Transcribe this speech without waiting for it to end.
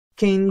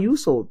can you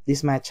solve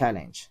this math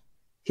challenge?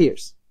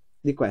 Here's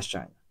the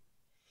question.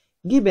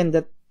 Given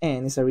that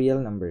n is a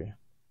real number,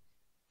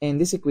 and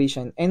this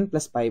equation n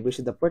plus 5 raised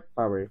to the fourth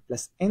power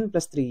plus n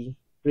plus 3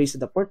 raised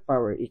to the fourth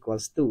power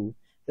equals 2,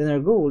 then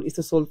our goal is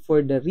to solve for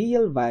the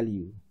real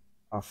value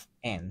of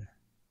n.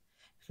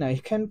 Now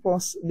you can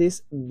pause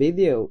this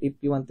video if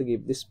you want to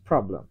give this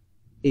problem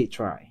a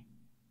try.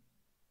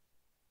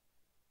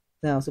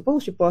 Now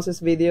suppose you pause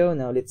this video.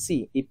 Now let's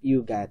see if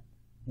you got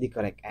the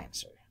correct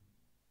answer.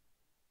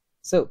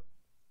 So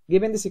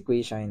given this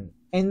equation,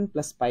 n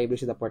plus 5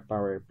 raised to the fourth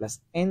power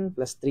plus n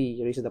plus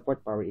 3 raised to the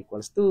fourth power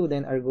equals 2,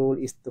 then our goal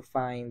is to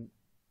find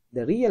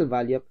the real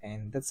value of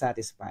n that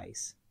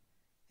satisfies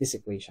this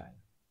equation.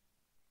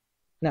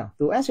 Now,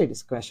 to answer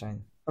this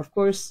question, of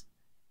course,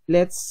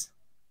 let's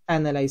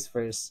analyze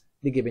first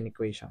the given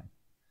equation.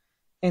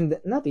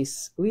 And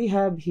notice, we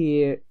have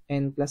here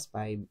n plus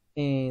 5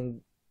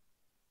 and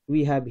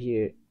we have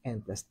here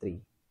n plus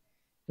 3.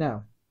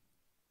 Now,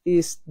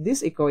 is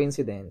this a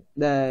coincidence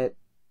that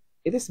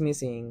it is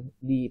missing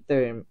the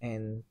term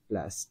n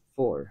plus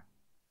 4?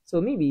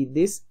 So maybe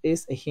this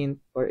is a hint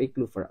or a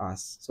clue for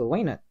us. So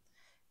why not?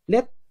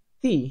 Let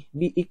t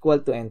be equal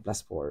to n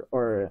plus 4,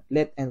 or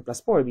let n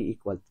plus 4 be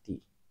equal to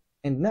t.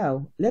 And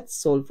now, let's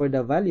solve for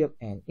the value of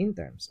n in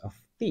terms of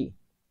t.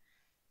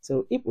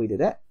 So if we do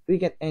that, we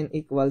get n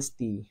equals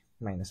t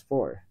minus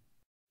 4.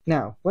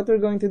 Now, what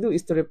we're going to do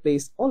is to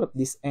replace all of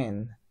this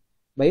n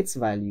by its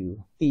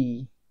value,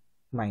 t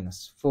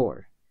minus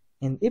 4.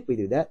 And if we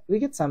do that, we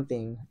get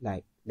something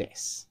like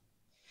this.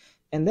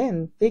 And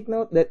then, take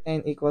note that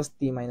n equals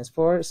t minus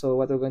 4. So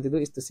what we're going to do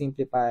is to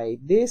simplify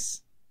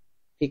this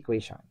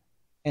equation.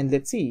 And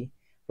let's see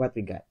what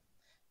we got.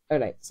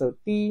 Alright, so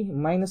t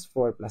minus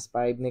 4 plus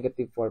 5,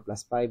 negative 4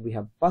 plus 5, we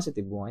have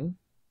positive 1.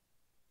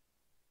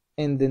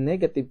 And the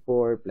negative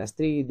 4 plus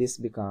 3, this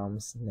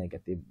becomes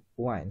negative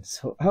 1.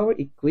 So our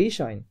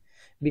equation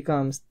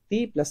becomes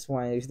t plus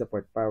 1 raised to the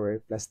fourth power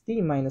plus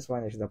t minus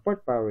 1 raised to the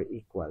fourth power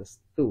equals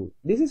 2.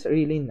 This is a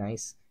really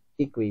nice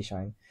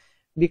equation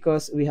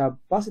because we have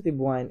positive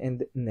 1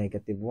 and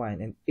negative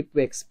 1. And if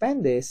we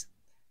expand this,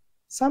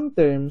 some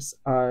terms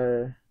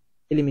are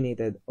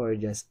eliminated or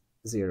just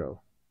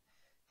 0.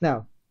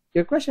 Now,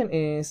 your question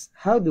is,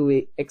 how do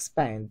we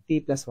expand t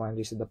plus 1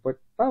 raised to the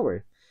fourth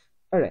power?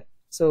 Alright,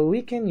 so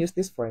we can use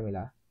this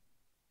formula.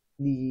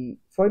 The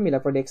formula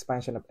for the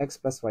expansion of x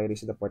plus y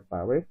raised to the fourth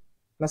power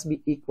must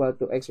be equal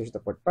to x raised to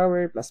the fourth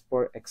power plus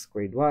 4x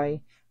squared y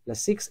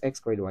plus 6x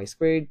squared y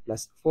squared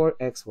plus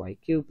 4xy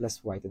cubed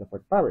plus y to the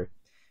fourth power.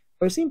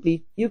 Or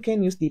simply, you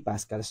can use the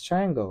Pascal's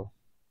triangle.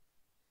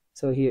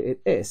 So here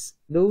it is.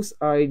 Those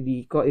are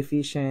the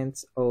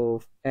coefficients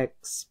of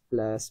x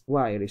plus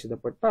y raised to the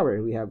fourth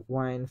power. We have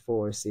 1,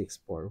 4, 6,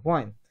 4,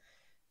 1.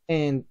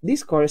 And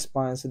this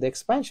corresponds to the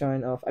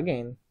expansion of,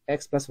 again,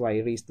 x plus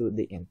y raised to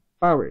the nth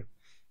power.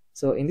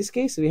 So in this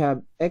case, we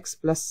have x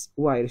plus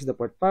y raised to the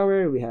fourth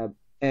power. We have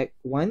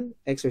 1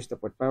 x raised to the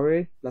fourth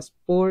power plus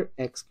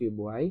 4x cubed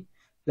y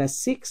plus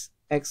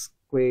 6x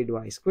squared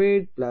y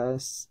squared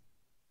plus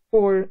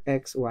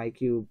 4xy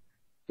cubed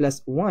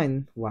plus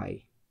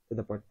 1y to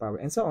the fourth power,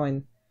 and so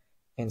on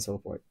and so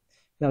forth.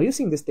 Now,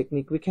 using this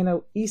technique, we can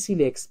now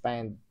easily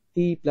expand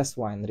t plus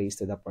 1 raised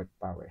to the fourth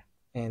power.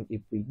 And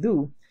if we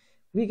do,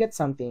 we get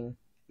something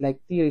like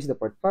t raised to the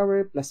fourth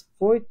power plus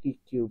 4t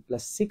cubed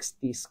plus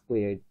 6t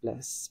squared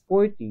plus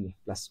 4t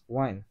plus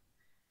 1.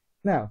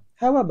 Now,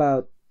 how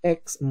about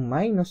x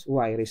minus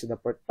y raised to the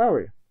fourth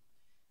power?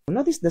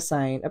 Notice the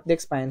sign of the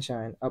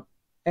expansion of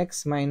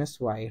x minus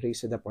y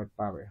raised to the fourth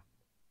power.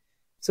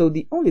 So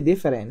the only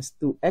difference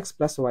to x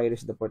plus y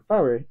raised to the fourth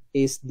power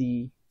is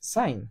the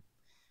sign.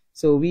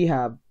 So we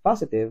have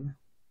positive,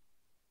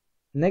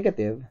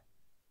 negative,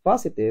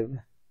 positive,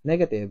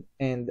 negative,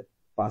 and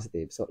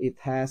positive. So it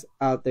has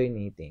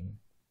alternating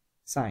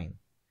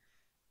sign.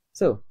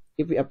 So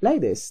if we apply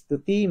this to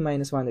t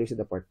minus 1 raised to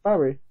the fourth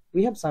power,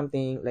 we have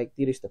something like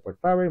t raised to the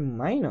fourth power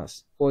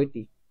minus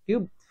 4t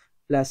cubed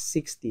plus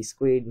 6t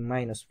squared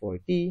minus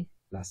 4t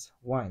plus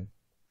 1.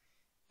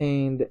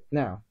 And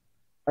now,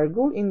 our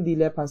goal in the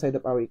left-hand side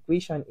of our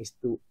equation is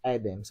to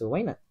add them. So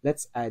why not?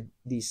 Let's add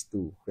these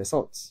two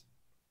results.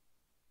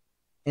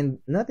 And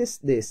notice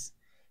this.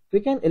 We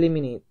can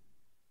eliminate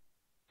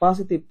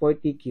positive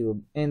 4t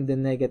cubed and the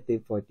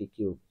negative 4t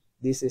cubed.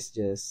 This is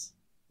just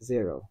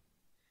 0.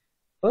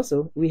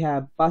 Also, we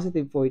have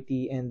positive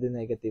 4t and the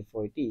negative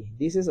 4t.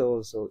 This is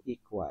also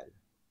equal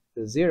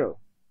to 0.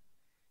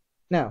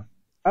 Now,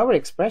 our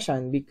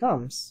expression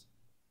becomes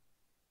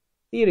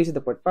t raised to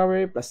the fourth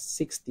power plus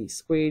 6t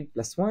squared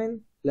plus 1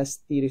 plus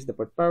t raised to the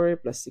fourth power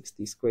plus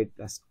 6t squared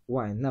plus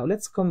 1. Now,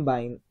 let's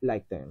combine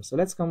like terms. So,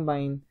 let's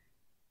combine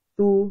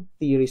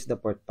 2t raised to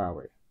the fourth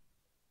power.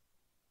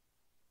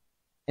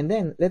 And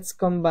then, let's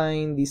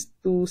combine these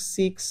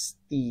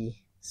 6t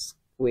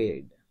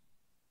squared.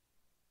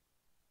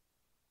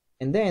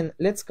 And then,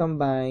 let's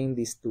combine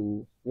these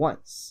two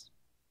 1s.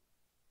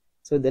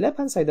 So, the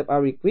left-hand side of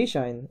our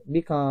equation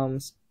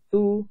becomes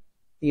 2t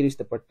raised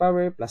to the fourth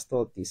power plus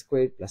 12t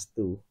squared plus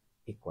 2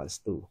 equals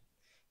 2.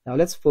 Now,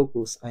 let's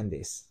focus on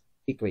this.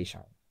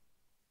 equation.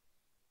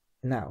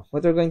 Now,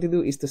 what we're going to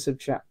do is to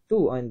subtract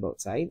 2 on both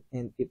sides,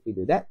 and if we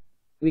do that,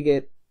 we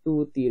get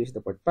 2t raised to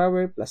the 4th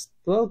power plus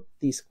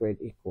 12t squared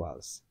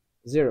equals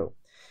 0.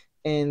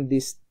 And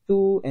these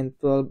 2 and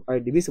 12 are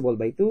divisible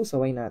by 2, so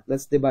why not?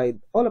 Let's divide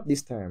all of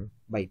this term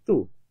by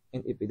 2.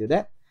 And if we do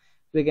that,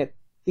 we get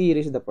t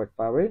raised to the 4th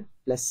power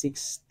plus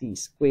 6t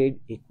squared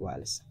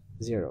equals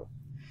 0.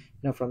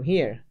 Now from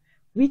here,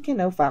 we can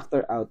now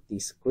factor out t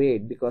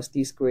squared because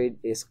t squared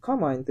is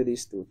common to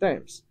these two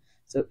terms.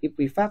 So if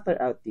we factor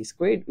out t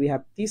squared, we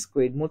have t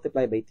squared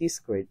multiplied by t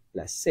squared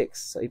plus 6.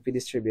 So if we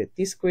distribute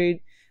t squared,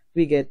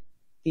 we get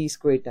t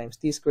squared times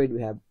t squared,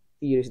 we have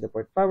t raised to the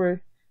 4th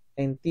power,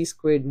 and t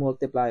squared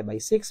multiplied by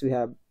 6, we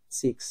have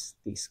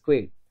 6t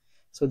squared.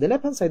 So the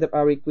left-hand side of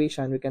our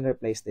equation, we can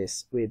replace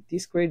this with t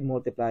squared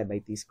multiplied by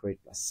t squared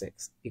plus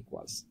 6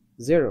 equals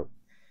 0.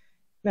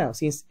 Now,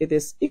 since it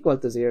is equal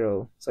to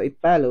 0, so it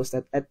follows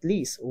that at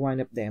least one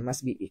of them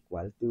must be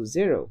equal to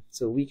 0.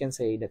 So we can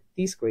say that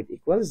t squared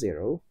equals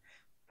 0,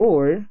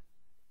 or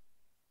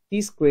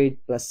t squared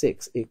plus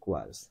 6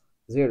 equals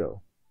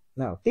 0.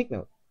 Now, take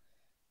note,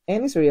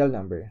 n is a real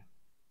number.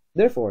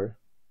 Therefore,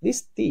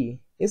 this t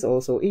is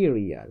also a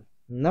real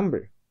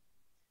number.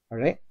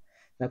 Alright?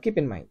 Now, keep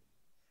in mind.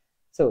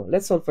 So,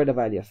 let's solve for the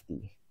value of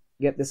t.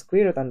 Get the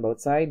square root on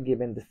both sides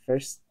given the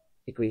first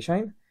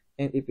equation.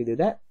 And if we do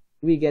that,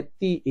 we get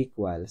t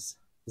equals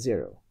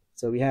 0.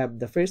 So, we have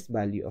the first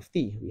value of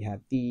t. We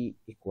have t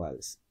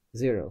equals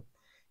 0.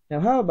 Now,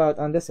 how about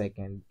on the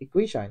second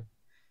equation?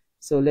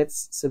 So,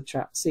 let's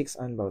subtract 6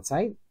 on both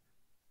sides.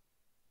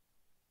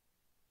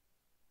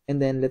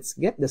 And then, let's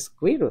get the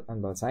square root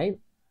on both sides.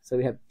 So,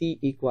 we have t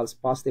equals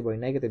positive or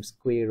negative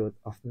square root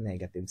of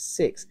negative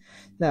 6.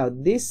 Now,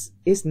 this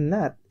is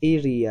not a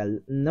real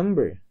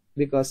number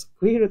because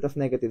square root of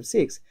negative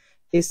 6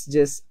 is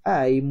just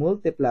I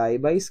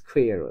multiplied by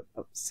square root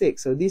of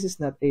 6. So, this is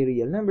not a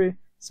real number.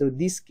 So,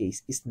 this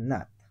case is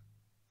not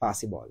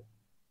possible.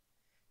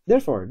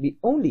 Therefore, the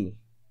only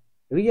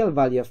real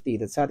value of t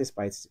that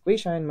satisfies this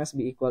equation must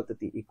be equal to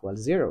t equals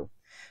 0.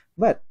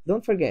 But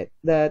don't forget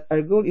that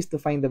our goal is to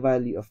find the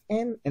value of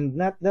n and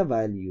not the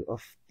value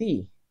of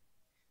t.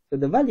 So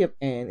the value of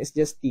n is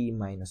just t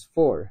minus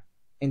 4.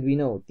 And we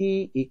know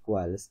t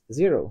equals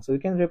 0. So we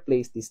can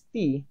replace this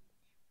t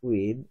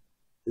with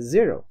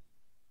 0.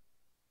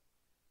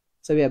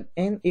 So we have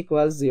n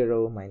equals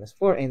 0 minus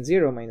 4. And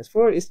 0 minus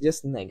 4 is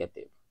just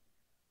negative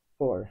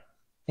 4.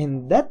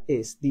 And that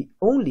is the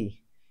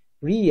only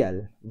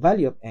real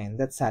value of n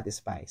that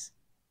satisfies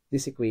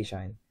this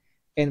equation.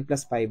 N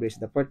plus 5 raised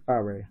to the 4th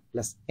power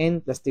plus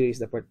n plus 3 raised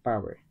to the 4th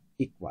power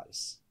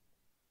equals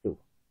 2.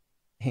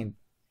 And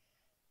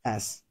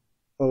as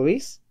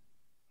always,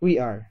 we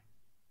are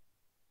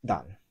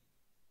done.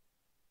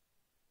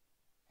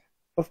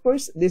 Of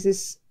course, this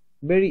is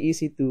very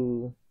easy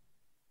to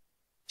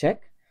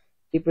check.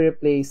 If we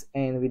replace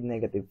n with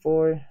negative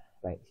 4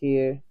 right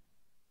here,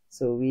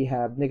 so we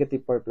have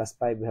negative 4 plus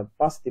 5, we have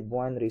positive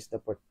 1 raised to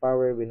the 4th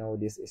power. We know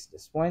this is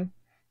just 1.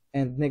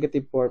 And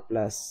negative 4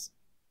 plus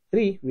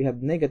 3, we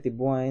have negative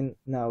 1.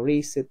 Now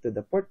raise it to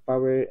the 4th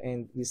power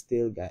and we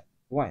still got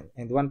 1.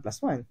 And 1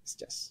 plus 1 is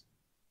just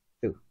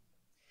 2.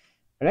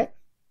 Alright?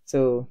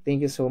 So,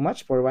 thank you so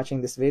much for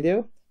watching this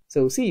video.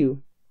 So, see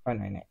you on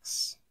our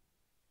next.